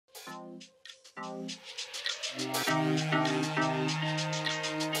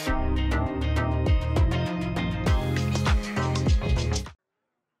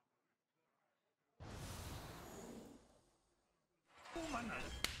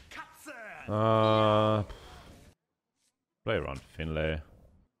Play around Finlay.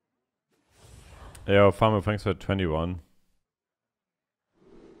 Yo, Farmer, thanks for 21.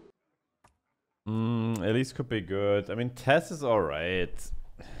 Elise could be good. I mean, Tess is alright.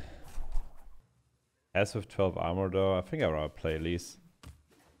 Tess with 12 armor though. I think I'd rather play Elise.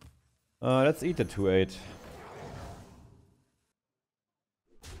 Let's eat the 2-8.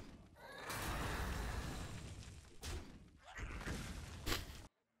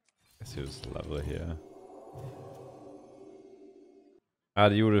 Guess he was level here.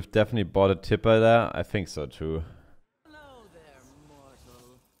 You would have definitely bought a tipper there? I think so too. Hello there,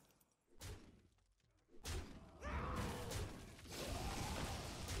 mortal.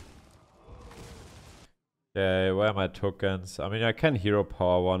 Okay, where are my tokens? I mean, I can hero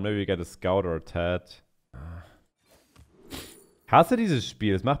power one. Maybe get a scout or a Ted. Hasse dieses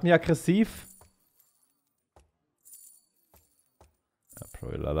Spiel. Es macht mich aggressiv.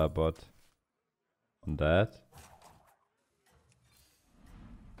 Probably Lullabot. And that.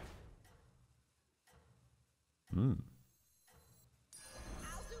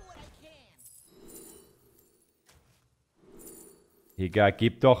 Digga,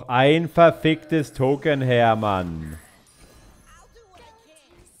 gib doch ein verficktes Token her, Mann.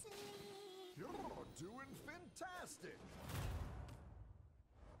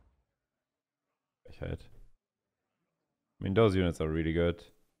 Frechheit. I mean, those units are really good.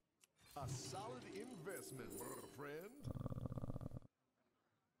 A solid investment, friend.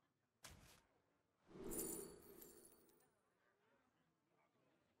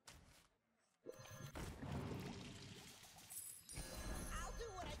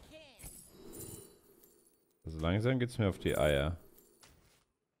 So langsam geht's mir auf die Eier.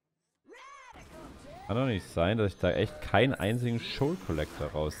 Kann doch nicht sein, dass ich da echt keinen einzigen Soul Collector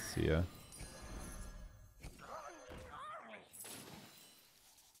rausziehe.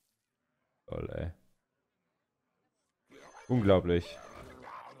 Toll, ey. Unglaublich.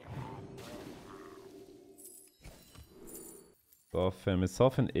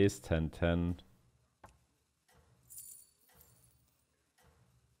 Misoffen ist 10-10.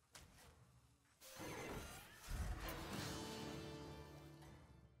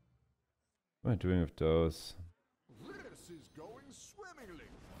 What am I doing with those? This is going swimmingly.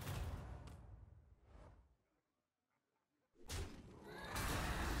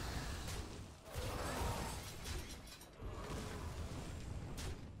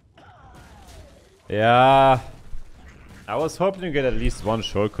 Yeah. I was hoping to get at least one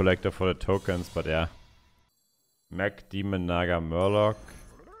Soul Collector for the tokens, but yeah. Mech, Demon, Naga, Murloc.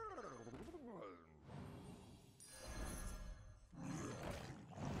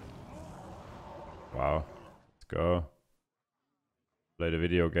 Wow. Let's go. Play the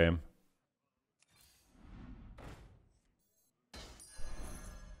video game.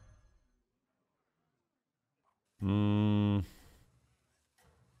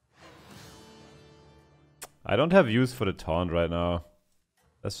 I don't have use for the taunt right now.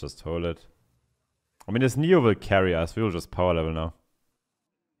 Let's just hold it. I mean, this Neo will carry us. We will just power level now.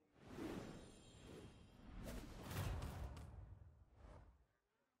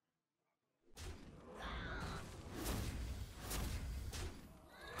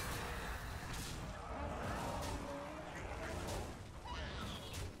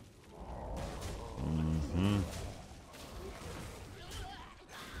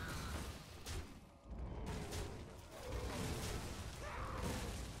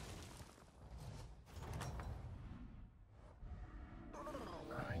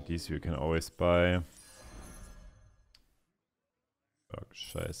 These you can always buy. Oh,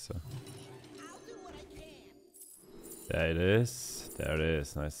 scheiße. There it is. There it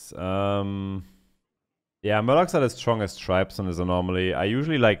is. Nice. Yeah, Murlocs are the strongest tribes on this anomaly. I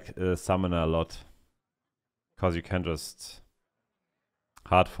usually like Summoner a lot. Because you can just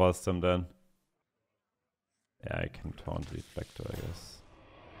hard force them then. Yeah, I can taunt the Reflector, I guess.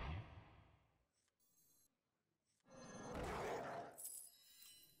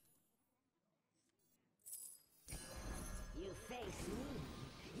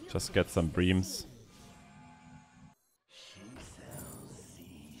 Just get some breams.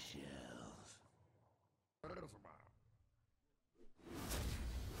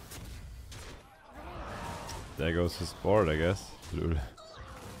 There goes his board, I guess. Lul.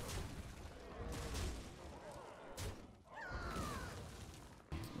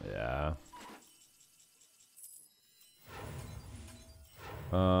 Yeah.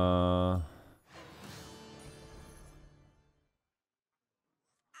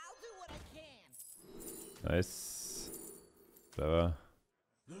 Nice. Clever.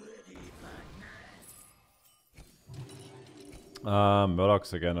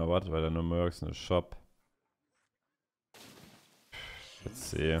 Murlocs again or what? Weil there are no Murlocs in the shop. Let's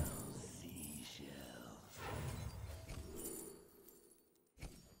see.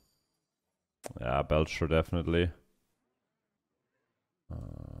 Yeah, Belcher definitely.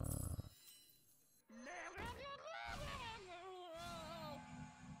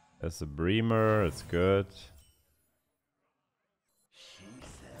 There's a Bremer, it's good.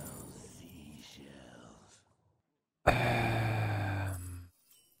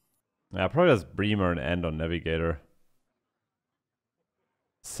 Yeah, probably just Bremer and end on Navigator.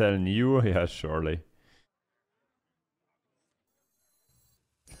 Sell new? Yeah, surely.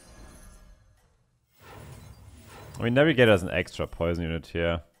 I mean, Navigator has an extra poison unit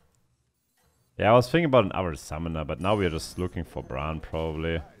here. Yeah, I was thinking about another summoner, but now we're just looking for Bran,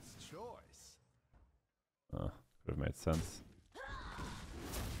 probably. Nice choice. Could have made sense.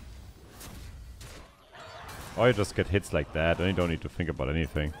 Or you just get hits like that, and you don't need to think about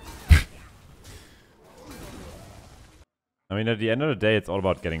anything. I mean, at the end of the day, it's all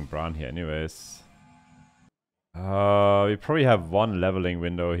about getting Bran here anyways. We probably have one leveling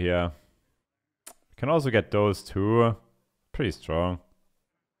window here. We can also get those two. Pretty strong.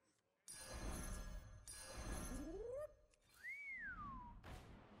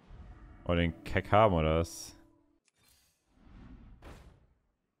 Or den Keck haben oder was?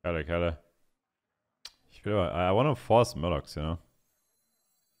 Geile. I want to force Murlocs, you know.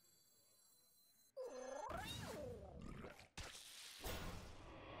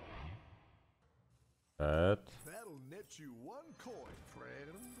 That'll net you 1 coin,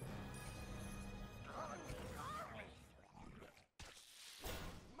 friend.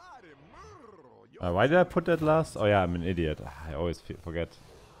 Mighty Murl, Why did I put that last? Oh yeah, I'm an idiot. I always forget.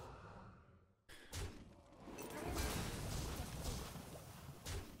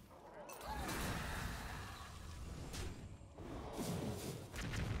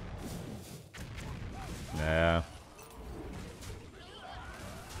 Yeah.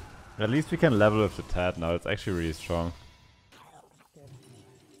 At least we can level with the Tad now. It's actually really strong.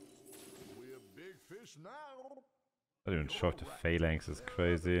 we're big fish now. I didn't even show off the phalanx. It's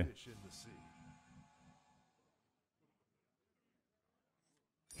crazy. Fish in the sea.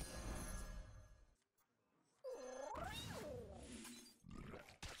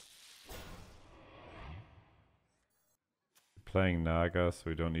 Playing Naga, so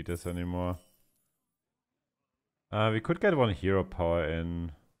we don't need this anymore. We could get one hero power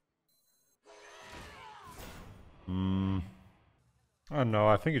in. I don't know.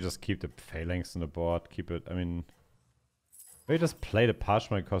 I think you just keep the phalanx on the board. Keep it. I mean, maybe just play the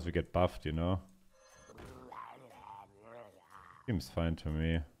parchment because we get buffed, you know? Seems fine to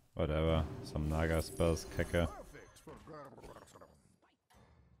me. Whatever. Some Naga spells, Keke. Perfect for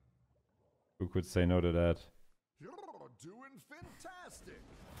Who could say no to that? You're doing fantastic.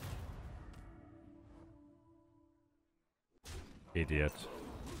 Idiot.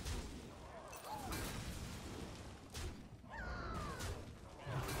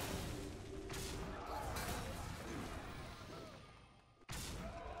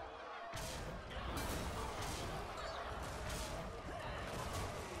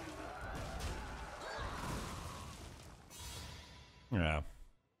 Yeah.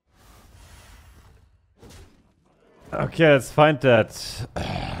 Okay, let's find that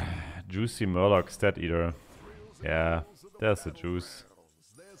juicy Murloc stat eater. Yeah, there's the juice.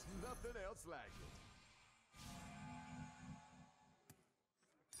 There's nothing else like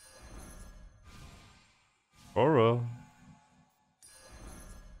it. Oral.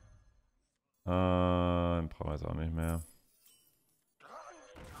 Den brauchen wir jetzt auch nicht mehr.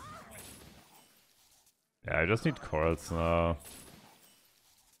 Yeah, I just need corals now.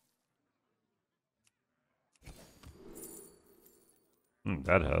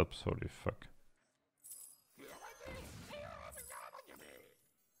 That helps. Holy fuck.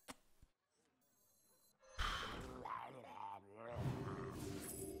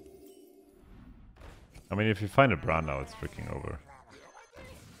 I mean, if you find a Bran now, it's freaking over.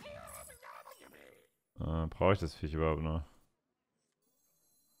 Brauche ich das Viech überhaupt noch?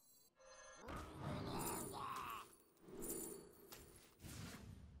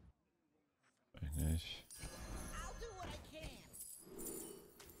 Ich nicht.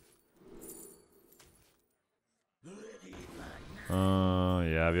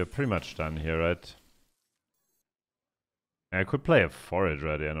 Yeah, we're pretty much done here, right? I could play a forage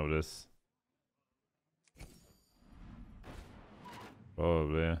right at the end of this.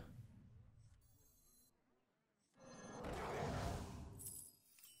 Probably.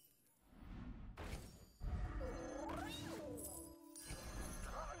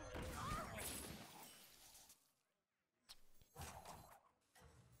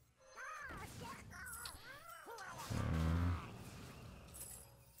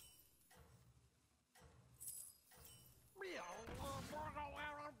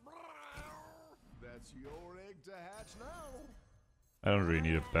 It's your egg to hatch now. I don't really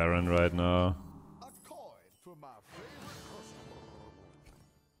need a Baron right now. A coin for my favorite customer.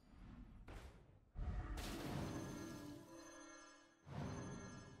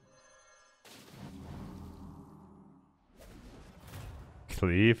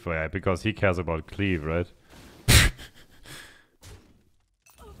 Cleave? Yeah, because he cares about cleave, right?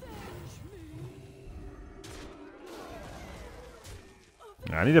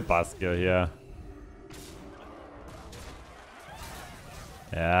 I need a Basker here.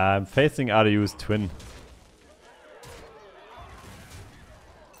 Yeah, I'm facing Ariu's twin.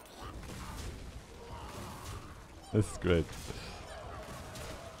 This is great.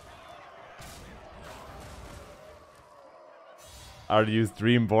 Ariu's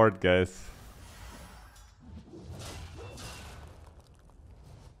dream board, guys.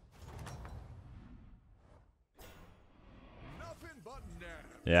 Nothing but nerf.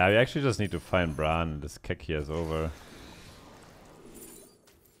 Yeah, we actually just need to find Bran and this kick here is over.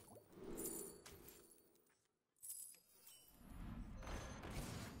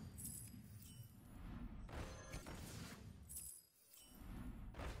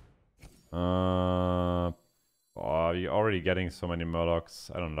 Oh, you're already getting so many Murlocs.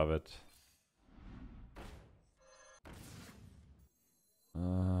 I don't love it.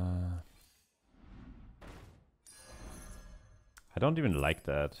 I don't even like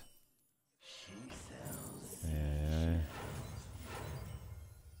that. Yeah.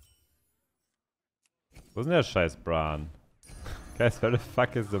 Wasn't there a scheiß Bran? Guys, where the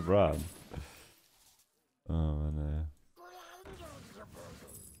fuck is the Bran? Oh, no.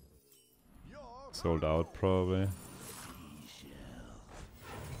 Sold out, probably.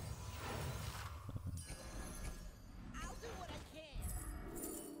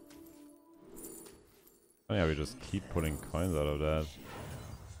 Oh yeah, we just keep pulling coins out of that.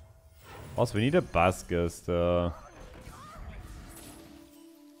 Also, we need a basket still.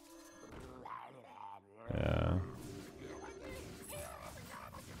 Yeah.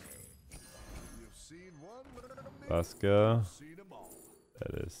 You've seen one, Basket. seen them all.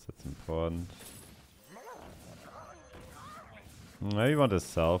 That's important. Maybe want a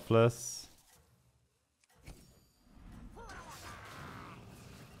selfless.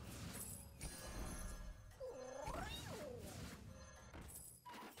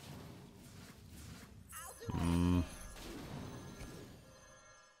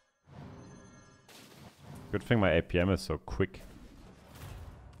 Good thing my APM is so quick.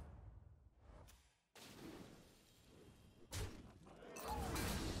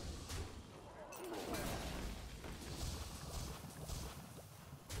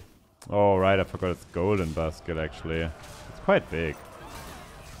 Oh right, I forgot it's golden basket actually. It's quite big.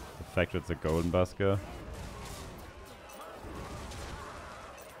 The fact that it's a golden basket.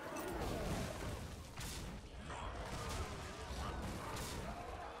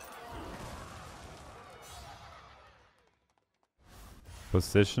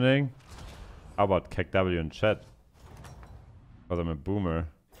 Positioning? How about KW in chat? Because I'm a boomer.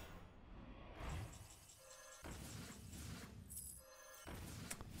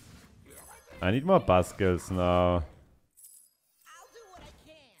 I need more baskets now.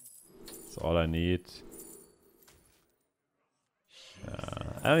 That's all I need.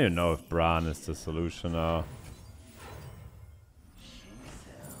 I don't even know if Bran is the solution now.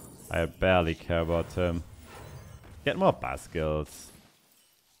 I barely care about him. Get more baskets.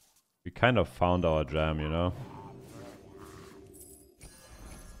 We kind of found our jam, you know?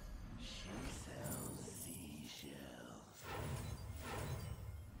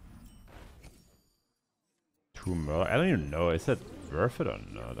 Two more? I don't even know. Is that worth it or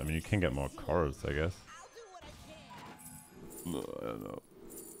not? I mean, you can get more corals, I guess. No, I don't know.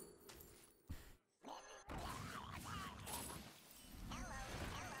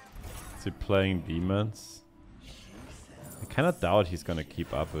 Is he playing demons? I kind of doubt he's gonna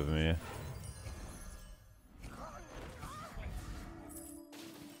keep up with me.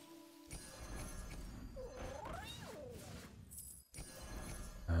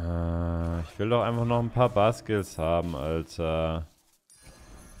 Ich will doch einfach noch ein paar Baskills haben, Alter.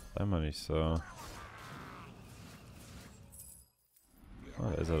 Sei mal nicht so. Ah,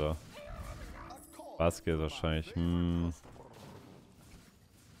 da ist er doch. Baskills wahrscheinlich.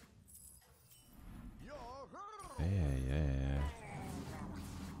 Yeah.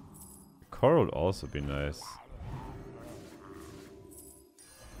 Coral would also be nice.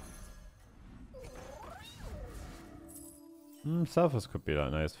 Surface could be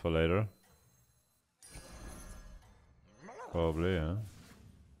that nice for later. Probably, yeah.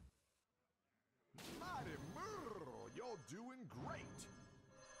 Mighty Murl, you're doing great.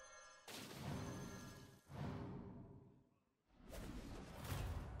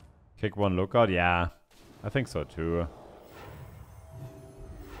 Kick one lookout? Yeah, I think so too.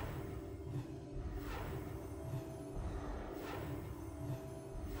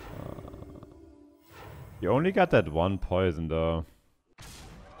 You only got that one poison though. It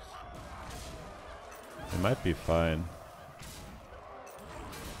might be fine.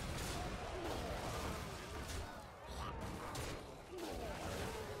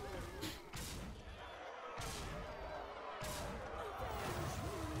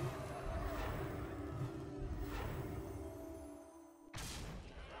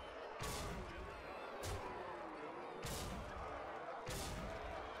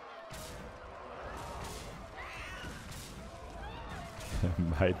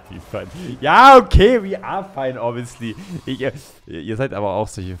 Might be fine. Ja, okay, we are fine, obviously. Ihr seid aber auch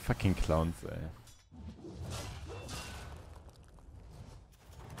solche fucking Clowns, ey.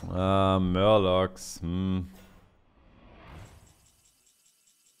 Murlocs.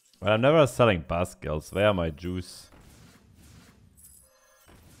 Well, I'm never selling Basgals. Where are my juice?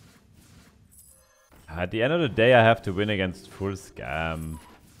 At the end of the day, I have to win against full scam.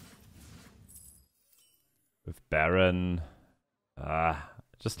 With Baron.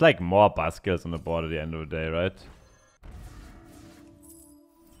 Just like more Basgals on the board at the end of the day, right?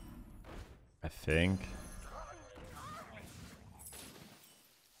 I think.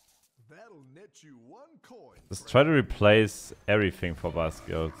 That'll net you 1 coin. Just try to replace everything for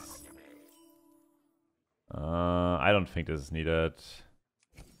Basgals. I don't think this is needed.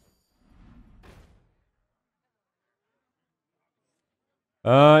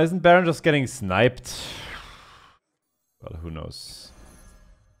 Isn't Baron just getting sniped? Well, who knows?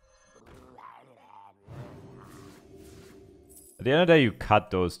 At the end of the day, you cut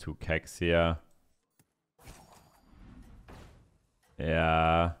those 2 keks here.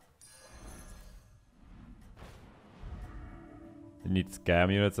 Yeah. You need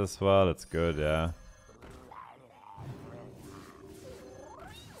scam units as well. That's good, yeah.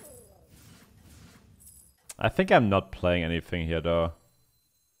 I think I'm not playing anything here though.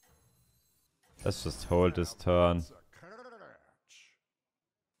 Let's just hold this turn.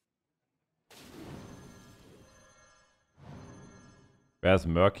 Where's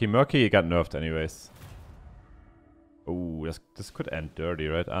Murky? Murky got nerfed anyways. Ooh, this could end dirty,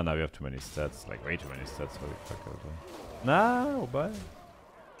 right? Ah, now we have too many stats. Like, way too many stats. Holy fuck, Alter. Na, wobei.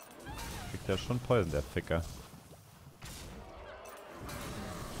 Kriegt ja schon Poison, der Ficker.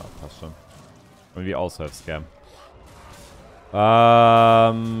 Ah, passt schon. And we also have Scam.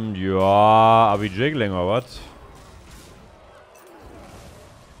 Yeah, are we jiggling or what?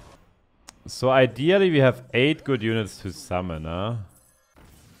 So ideally we have 8 good units to summon, huh?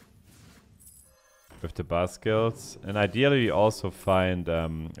 With the Basgals. And ideally we also find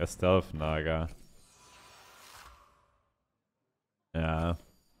a Stealth Naga. Yeah.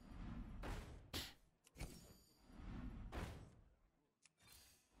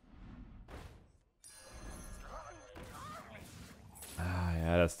 Ah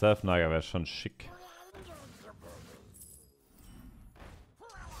ja, der Stealth Naga wäre schon schick.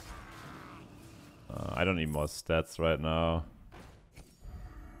 I don't need more stats right now.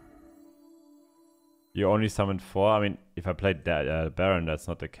 You only summoned 4? I mean, if I played Baron, that's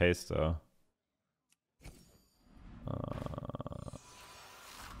not the case though.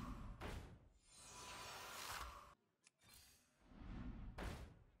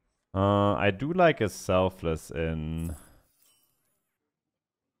 I do like a Selfless in...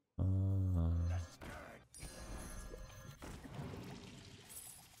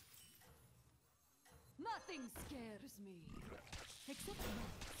 Nothing scares me. Except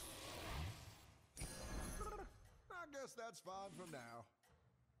I guess that's fine for now.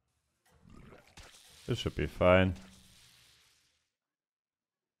 This should be fine.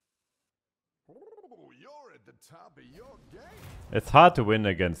 Ooh, you're at the top of your game. It's hard to win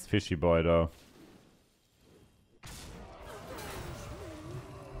against Fishy Boy though.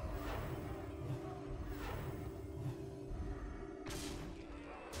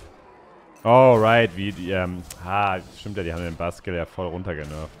 Oh, right, wie die, stimmt ja, die haben den Baskel ja voll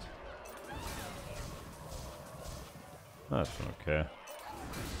runtergenervt. Ah, ist schon okay.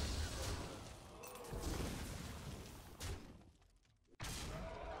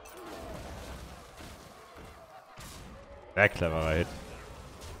 Sehr cleverer Hit.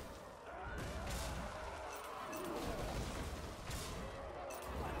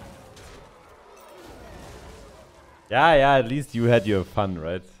 Yeah, at least you had your fun,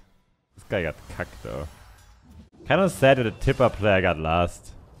 right? This guy got cucked though. Kinda sad that the tipper player got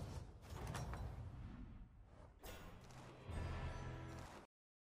last.